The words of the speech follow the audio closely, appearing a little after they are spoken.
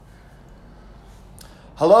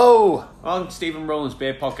Hello! Welcome to Stephen Rowland's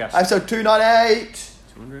Beer Podcast. Episode 298!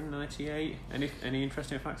 298. Any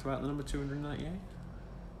interesting facts about the number 298?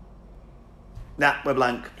 Nah, we're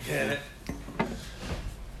blank. Yeah.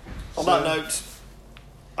 On that note,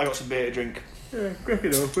 I got some beer to drink. Yeah, crack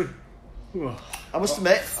it open. I must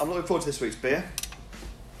admit, I'm looking forward to this week's beer.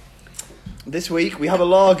 This week we have a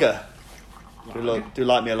lager. Do you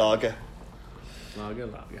like me a lager? Lager.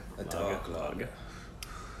 A dark lager.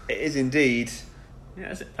 It is indeed.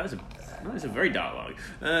 Yeah, that's a very dark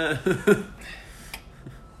lager.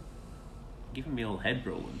 Giving me a little head,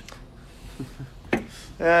 Roland.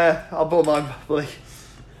 Yeah, I'll bought mine properly.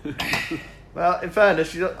 Well, in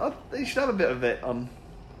fairness, you should have a bit of it on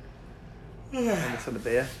this on the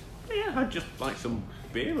beer. Yeah, I'd just like some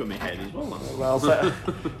beer with my head as well. Well, so,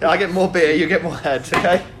 yeah, I get more beer, you get more head,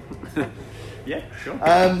 okay? Yeah, sure.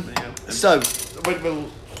 So,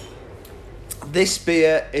 this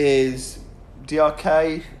beer is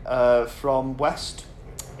DRK from West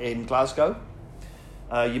in Glasgow.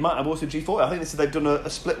 You might have also G40. I think they've done a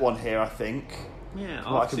split one here, I think. Yeah,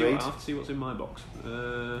 I'll I'll have to see what's in my box.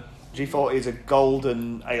 G40 is a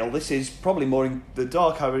golden ale. This is probably more in the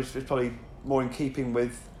dark ale is probably more in keeping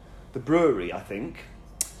with the brewery, I think.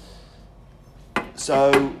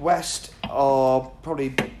 So West are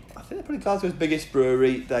probably, I think they're probably Glasgow's biggest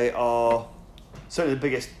brewery. They are certainly the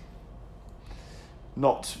biggest,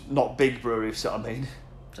 not big brewery, if you see what I mean.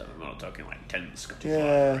 So we're not talking like 10 Scottish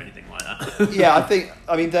Yeah. or anything like that. Yeah,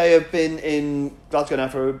 I mean they have been in Glasgow now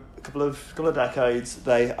for a couple of decades.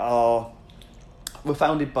 They were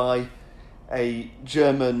founded by a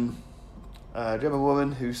German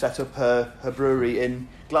woman who set up her brewery in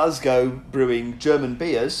Glasgow, brewing German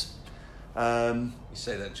beers. You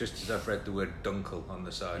say that just as I've read the word Dunkel on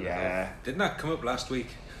the side. Yeah. Didn't that come up last week?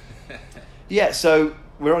 Yeah, so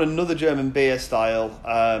we're on another German beer style.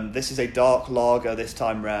 This is a dark lager this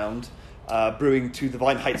time round, brewing to the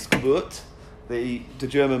Weinheitsgebot, the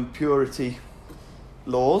German purity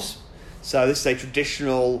laws. So this is a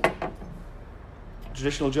traditional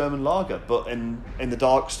German lager, but in the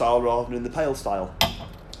dark style rather than in the pale style.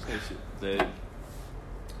 The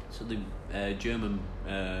German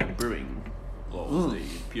brewing laws, the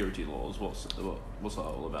purity laws. What's that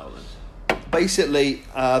all about then? Basically,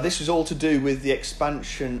 this was all to do with the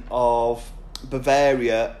expansion of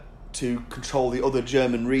Bavaria to control the other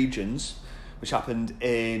German regions, which happened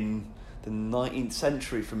in the 19th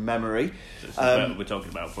century from memory. So we're talking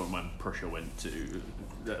about from when Prussia went to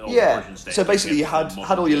all the yeah. Prussian states. So basically, you had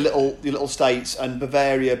all your little states, and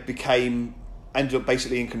Bavaria ended up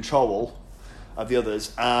basically in control of the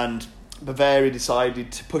others, and Bavaria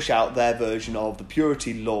decided to push out their version of the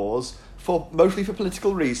purity laws mostly for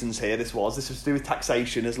political reasons. This was to do with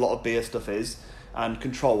taxation, as a lot of beer stuff is, and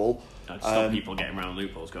control. To stop people getting around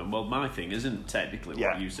loopholes, going, well, my thing isn't technically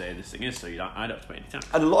Yeah. what you say this thing is, so I don't have to pay any tax.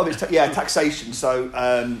 And a lot of it's taxation. So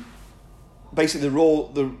basically,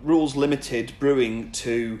 the rules limited brewing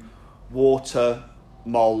to water,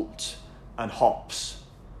 malt, and hops.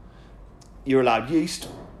 You're allowed yeast,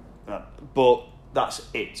 but that's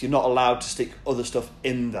it. You're not allowed to stick other stuff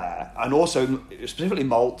in there, and also specifically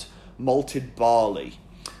malted barley.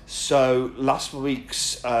 So last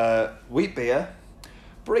week's wheat beer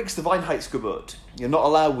breaks the Weinheitsgebot. You're not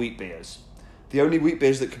allowed wheat beers. The only wheat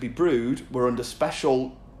beers that could be brewed were under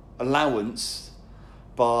special allowance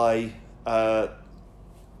by the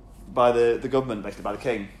government, basically by the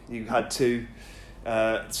king. You had to.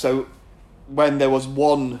 So when there was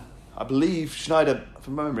one, I believe Schneider,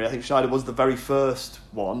 from memory, I think Schneider was the very first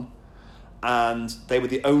one, and they were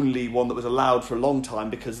the only one that was allowed for a long time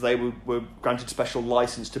because they were granted special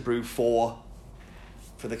license to brew for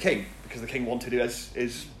the king, because the king wanted it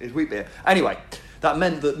as wheat beer. Anyway, that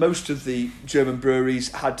meant that most of the German breweries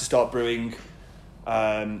had to start brewing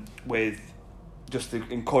with just the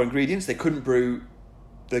core ingredients. They couldn't brew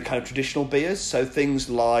the kind of traditional beers, so things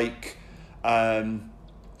like some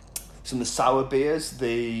of the sour beers,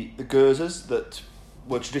 the Gosers that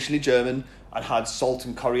were traditionally German and had salt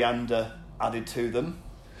and coriander added to them,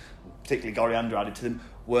 particularly coriander added to them,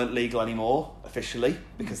 weren't legal anymore officially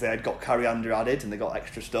because they had got coriander added and they got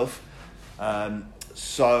extra stuff.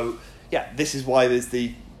 So yeah, this is why there's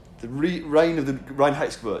the reign of the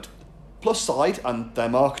Reinheitsgebot. Plus side, and their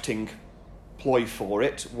marketing ploy for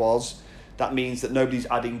it was that means that nobody's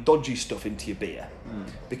adding dodgy stuff into your beer,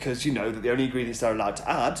 because you know that the only ingredients they're allowed to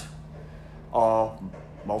add are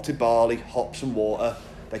malted barley, hops and water.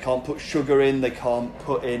 They can't put sugar in, they can't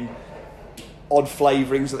put in odd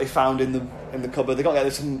flavourings that they found in the cupboard. They got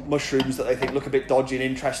some mushrooms that they think look a bit dodgy and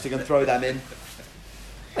interesting and throw them in.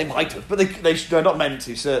 They might have, but they're not meant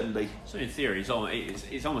to, certainly. So in theory, it's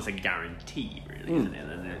almost a guarantee, really, isn't it?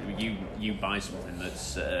 And you buy something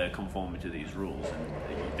that's conforming to these rules,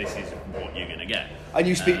 and this is what you're going to get. And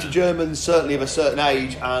you speak to Germans, certainly of a certain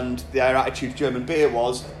age, and their attitude to German beer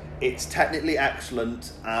was, it's technically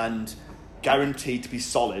excellent and guaranteed to be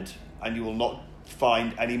solid, and you will not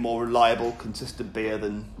find any more reliable, consistent beer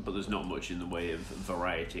than... But there's not much in the way of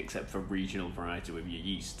variety, except for regional variety with your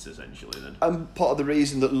yeasts, essentially, then. And part of the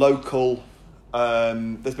reason that local...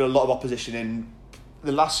 there's been a lot of opposition in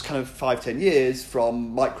the last kind of 5-10 years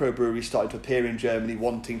from microbreweries starting to appear in Germany,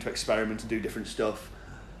 wanting to experiment and do different stuff.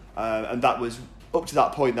 And that was... Up to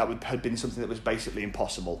that point, had been something that was basically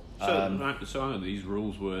impossible. So these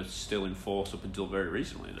rules were still in force up until very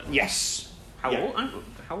recently, then? Yes. How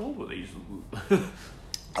old were these?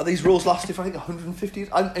 These rules lasted for, I think, 150 years.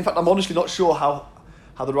 In fact, I'm honestly not sure how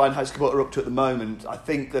the Reinheitsgebot are up to at the moment. I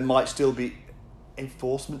think there might still be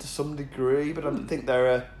enforcement to some degree, but I don't think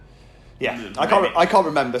they're... I can't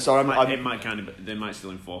remember, so they might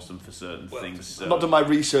still enforce them for certain things. So. I've not done my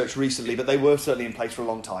research recently, but they were certainly in place for a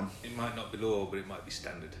long time. It might not be law, but it might be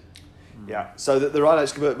standard. Yeah, so the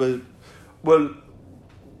Reinheitsgebot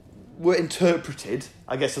were interpreted,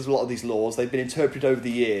 I guess, as a lot of these laws. They've been interpreted over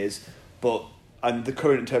the years, and the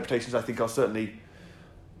current interpretations, I think, are certainly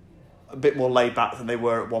a bit more laid back than they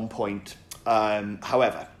were at one point.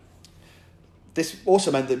 However, this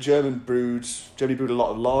also meant that Germany brewed a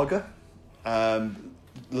lot of lager. The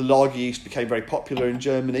lager yeast became very popular in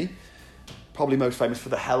Germany, probably most famous for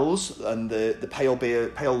the Helles and the pale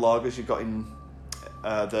lagers you got in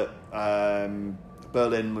that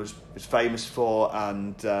Berlin was famous for,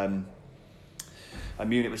 and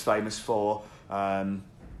Munich was famous for.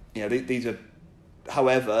 These are.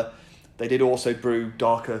 However, they did also brew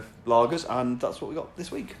darker lagers, and that's what we got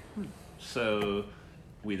this week. So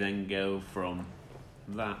we then go from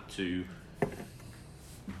that to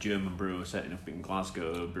German brewer setting up in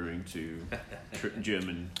Glasgow, brewing to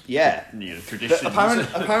German, traditions.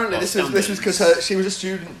 Apparently, this was because she was a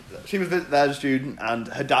student. She was there as a student, and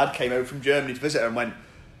her dad came over from Germany to visit her and went,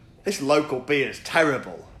 "This local beer is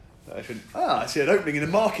terrible." I said, "I see an opening in the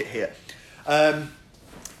market here." I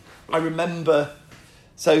remember.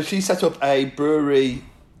 So she set up a brewery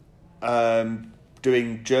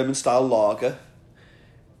doing German style lager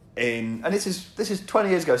and this is 20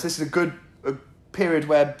 years ago. So this is a period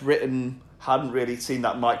where Britain hadn't really seen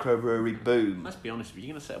that microbrewery boom. Let's be honest, if you're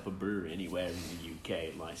going to set up a brewery anywhere in the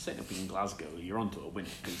UK, like setting up in Glasgow, you're onto a winner.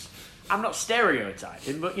 Because I'm not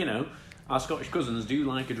stereotyping, but our Scottish cousins do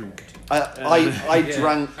like a drink. I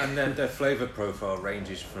drank, and then their flavour profile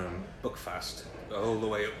ranges from Buckfast all the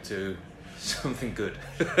way up to something good.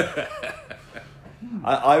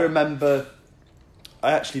 I remember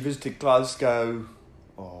I actually visited Glasgow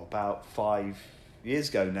about 5 years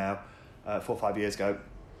ago now, 4 or 5 years ago,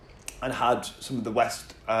 and had some of the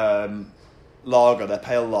West lager, their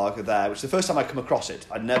pale lager there, which is the first time I'd come across it.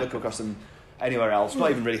 I'd never come across them anywhere else, not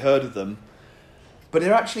even really heard of them. But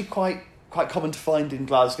they're actually quite common to find in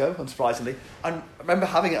Glasgow, unsurprisingly. And I remember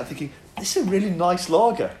having it and thinking, this is a really nice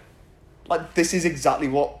lager. Like, this is exactly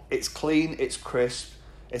it's clean, it's crisp,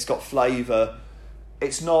 it's got flavour.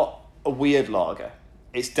 It's not a weird lager.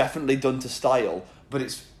 It's definitely done to style, but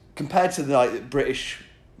it's compared to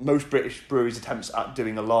most British breweries' attempts at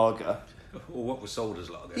doing a lager. Or what was sold as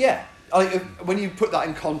lager. Yeah. When you put that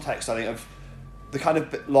in context, I think, of the kind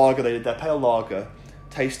of lager they did, their pale lager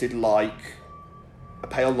tasted like a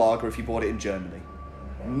pale lager if you bought it in Germany.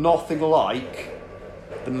 Nothing like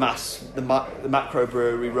the macro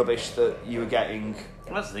brewery rubbish that you were getting.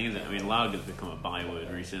 Well, that's the thing, isn't it? I mean, lager's become a byword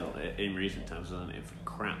in recent times, hasn't it, for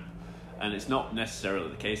crap. And it's not necessarily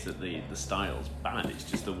the case that the style's bad. It's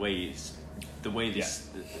just the way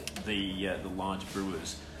the large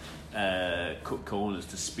brewers cut corners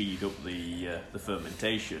to speed up the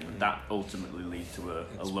fermentation. That ultimately leads to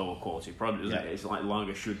a lower quality product, doesn't it? It's like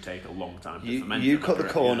lager should take a long time to ferment. You cut the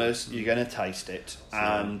corners, you're going to taste it.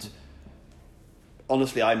 And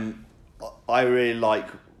honestly, I really like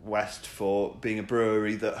West for being a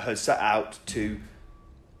brewery that has set out to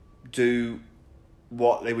do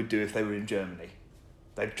what they would do if they were in Germany.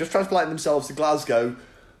 They've just transplanted themselves to Glasgow,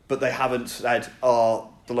 but they haven't said,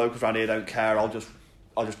 "Oh, the locals around here don't care. I'll just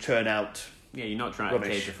churn out." Yeah, you're not trying to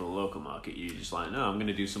cater for the local market. You're just like, no, I'm going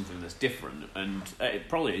to do something that's different. And it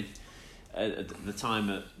probably, at the time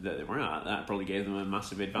that they were at, that probably gave them a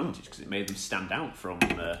massive advantage because it made them stand out from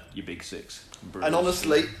your big six brewers. And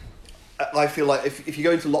honestly, I feel like if you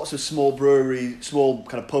go into lots of small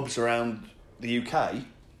kind of pubs around the UK,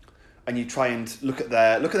 and you try and look at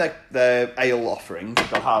their ale offering,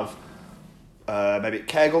 they'll have maybe at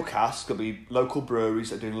keg or cask. There'll be local breweries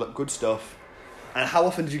that are doing good stuff. And how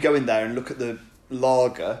often did you go in there and look at the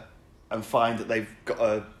lager and find that they've got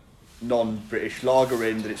a non-British lager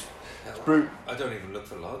in, that it's brewed? I don't even look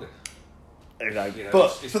for lager. You know, You know,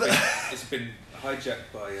 but it's been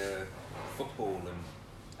hijacked by football and.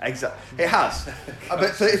 Exactly, it has.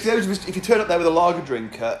 But so if you turn up there with a lager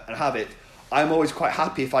drinker and have it, I'm always quite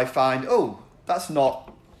happy if I find, that's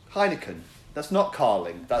not Heineken, that's not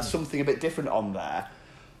Carling, that's something a bit different on there.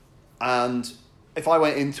 And if I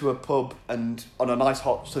went into a pub and on a nice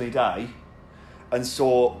hot sunny day and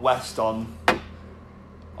saw West on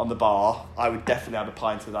the bar, I would definitely have a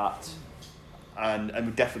pint of that, and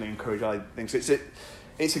would definitely encourage other things.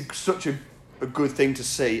 It's such a good thing to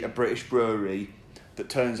see a British brewery that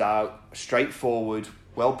turns out a straightforward,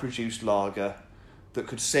 well-produced lager that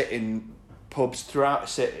could sit in pubs throughout a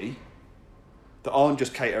city that aren't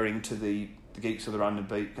just catering to the geeks of the random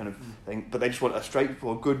beat kind of thing, but they just want a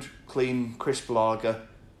straightforward, good, clean, crisp lager,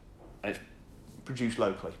 and it's produced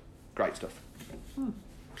locally. Great stuff.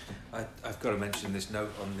 I've got to mention this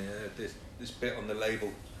note on this bit on the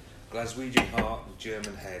label: Glaswegian heart and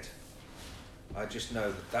German head. I just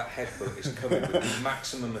know that headbutt is coming with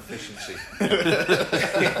maximum efficiency.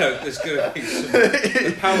 There's going to be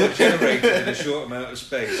the power generated in a short amount of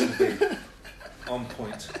space will be on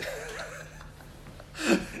point.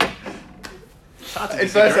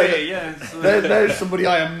 It's fair to say, there's somebody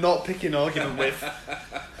I am not picking argument with.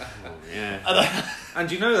 Yeah. And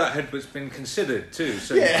you know that headbutt's been considered too,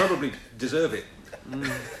 so you probably deserve it.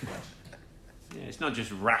 Yeah, it's not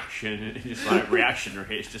just rash and just like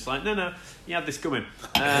reactionary. It's just like, no, you have this coming.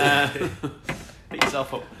 Pick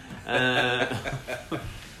yourself up.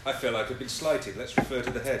 I feel like I've been slighted. Let's refer to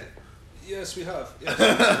the head. Yes, we have.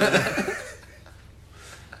 Yes.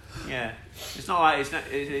 Yeah, it's not like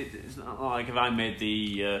it's not like if I made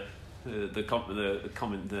the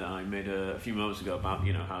comment that I made a few moments ago about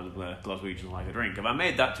how the Glaswegians like a drink. If I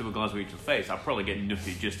made that to a Glaswegian face, I'd probably get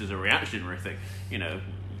nutty just as a reactionary thing.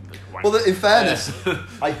 Well, in fairness,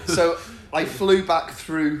 I flew back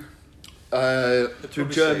through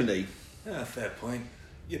Germany. Yeah, fair point.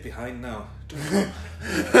 You're behind now.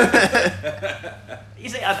 You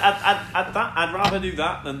see, I'd rather do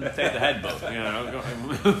that than take the headbutt.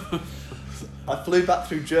 I flew back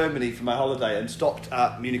through Germany for my holiday and stopped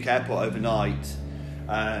at Munich Airport overnight,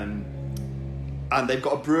 and they've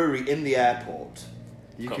got a brewery in the airport.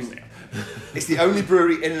 It's the only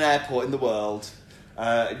brewery in an airport in the world.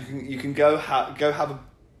 You can go have a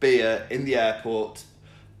beer in the airport,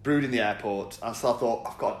 brewed in the airport. And so I thought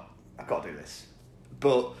I've got to do this,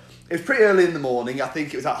 but it was pretty early in the morning. I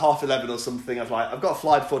think it was at 11:30 or something. I was like, I've got to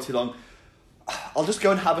fly before too long. I'll just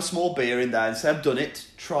go and have a small beer in there and say I've done it.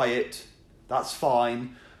 Try it. That's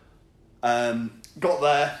fine. Got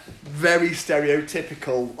there, very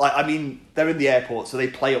stereotypical. They're in the airport, so they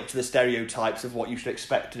play up to the stereotypes of what you should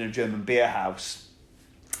expect in a German beer house.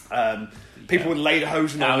 People with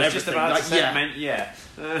lederhosen on and everything. Just about to say,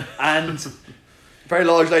 and very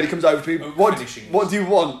large lady comes over to me. What do you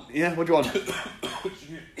want? Yeah, what do you want?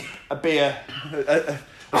 A beer, a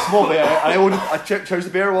small beer. And I chose the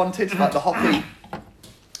beer I wanted, like the hoppy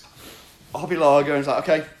lager. And I was like,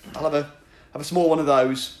 okay, I'll have a small one of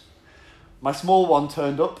those. My small one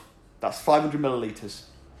turned up. That's 500 millilitres.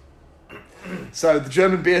 So the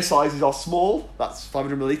German beer sizes are small. That's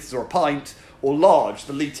 500 millilitres or a pint, or large,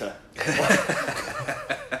 the litre.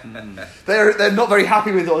 They're not very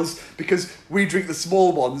happy with us because we drink the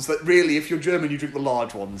small ones. That really, if you're German, you drink the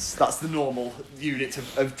large ones. That's the normal unit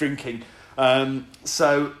of drinking.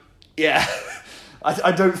 So yeah,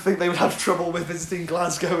 I don't think they would have trouble with visiting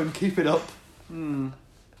Glasgow and keeping up.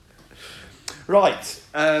 Right,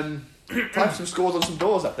 time for some scores on some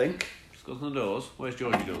doors, I think. Scores on the doors. Where's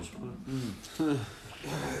Georgie doors?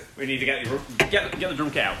 We need to get the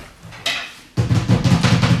drunk out.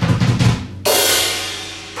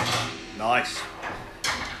 Nice.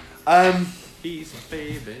 He's a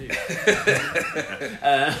baby.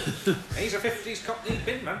 He's a 50s Cockney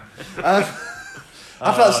bin man.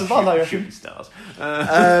 After that's some fun, I reckon. Shooting stars.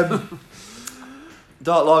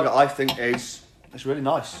 Dark lager, I think, it's really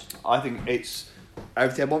nice. I think it's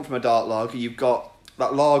everything I want from a dark lager. You've got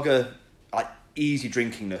that lager, like easy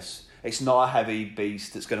drinkingness. It's not a heavy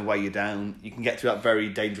beast that's going to weigh you down. You can get through that very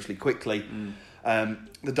dangerously quickly.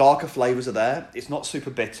 The darker flavours are there. It's not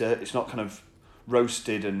super bitter. It's not kind of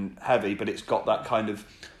roasted and heavy, but it's got that kind of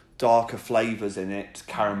darker flavours in it,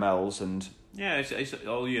 caramels and... Yeah, it's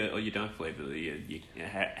all your dark flavour, your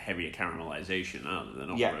heavier caramelisation, aren't they?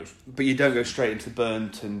 They're not roast. But you don't go straight into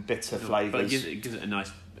burnt and bitter flavours. But it gives it a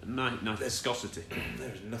nice viscosity.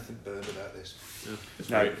 There's nothing burnt about this. Yeah, it's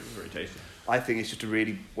very, very tasty. I think it's just a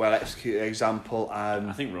really well executed example.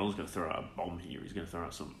 I think Ron's going to throw out a bomb here. He's going to throw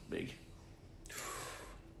out something big.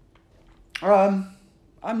 I'm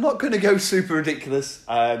not going to go super ridiculous.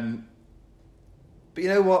 But you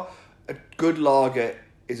know what? A good lager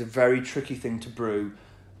is a very tricky thing to brew,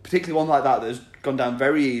 particularly one like that has gone down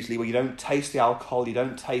very easily, where you don't taste the alcohol, you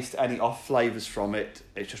don't taste any off flavours from it.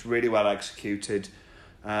 It's just really well executed.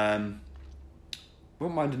 Won't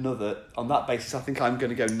mind another. On that basis, I think I'm going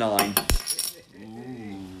to go 9.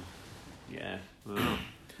 Ooh. Yeah. Oh.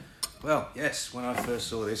 Well, yes, when I first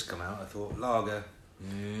saw this come out, I thought, lager,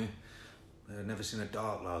 I've never seen a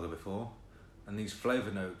dark lager before. And these flavour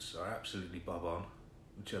notes are absolutely bob on,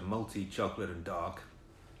 which are malty, chocolate and dark.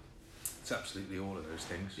 It's absolutely all of those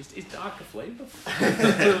things. Is dark a flavour?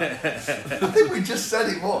 I think we just said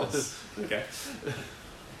it was. Okay.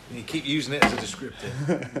 You keep using it as a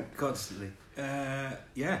descriptor constantly.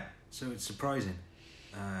 Yeah, so it's surprising.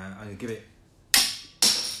 I'm going to give it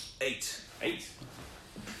 8. 8.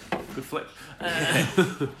 Good flip.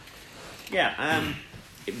 Yeah,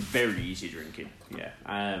 very easy drinking. Yeah,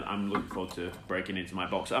 I'm looking forward to breaking into my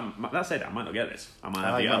box. That said, I might not get this. I might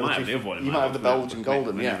have the other one. You might have the Belgian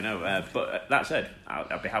Golden, yeah. You never know. But that said,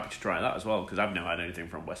 I'd be happy to try that as well, because I've never had anything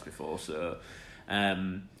from West before. So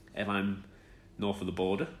if I'm north of the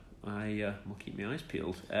border, I will keep my eyes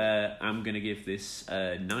peeled. I'm going to give this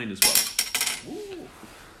 9 as well. Ooh.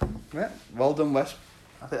 Yeah, well done, Wes.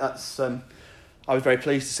 I think that's. I was very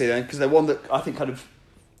pleased to see them, because they're one that I think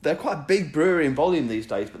they're quite a big brewery in volume these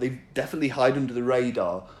days, but they definitely hide under the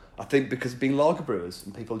radar. I think because of being lager brewers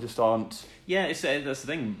and people just aren't. Yeah, that's the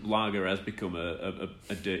thing. Lager has become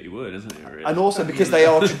a dirty word, isn't it? Really? And also because they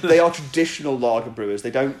are traditional lager brewers.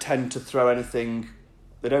 They don't tend to throw anything.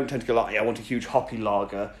 They don't tend to go like, I want a huge hoppy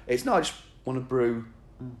lager. It's not. I just want to brew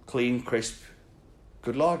clean, crisp,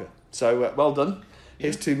 good lager. So well done.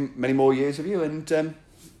 Here's to many more years of you, and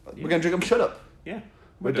we're going to drink them. Shut up. Yeah,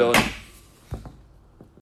 we're done.